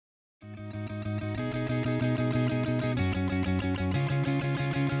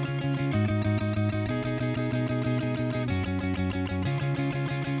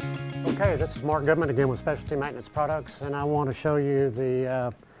Okay, this is Mark Goodman again with Specialty Maintenance Products, and I want to show you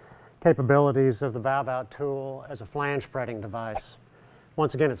the capabilities of the Valve-Out Tool as a flange spreading device.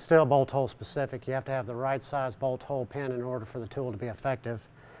 Once again, it's still bolt hole specific. You have to have the right size bolt hole pin in order for the tool to be effective.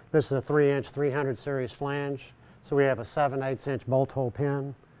 This is a 3-inch 300 series flange, so we have a 7/8" bolt hole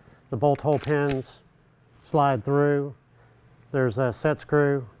pin. The bolt hole pins slide through. There's a set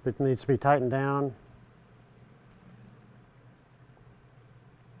screw that needs to be tightened down.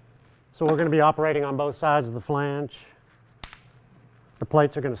 So we're going to be operating on both sides of the flange. The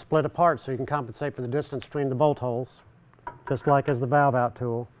plates are going to split apart so you can compensate for the distance between the bolt holes, just like as the Valve-Out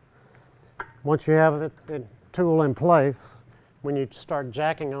tool. Once you have the tool in place, when you start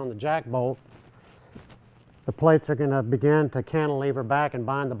jacking on the jack bolt, the plates are going to begin to cantilever back and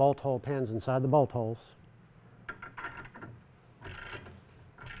bind the bolt hole pins inside the bolt holes.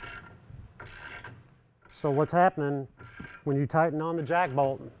 So what's happening when you tighten on the jack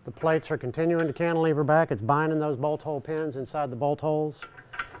bolt, the plates are continuing to cantilever back. It's binding those bolt hole pins inside the bolt holes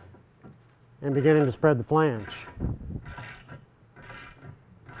and beginning to spread the flange.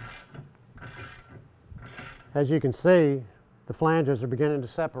 As you can see, the flanges are beginning to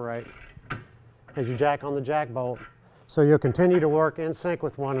separate as you jack on the jack bolt. So you'll continue to work in sync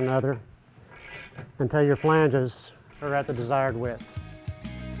with one another until your flanges are at the desired width.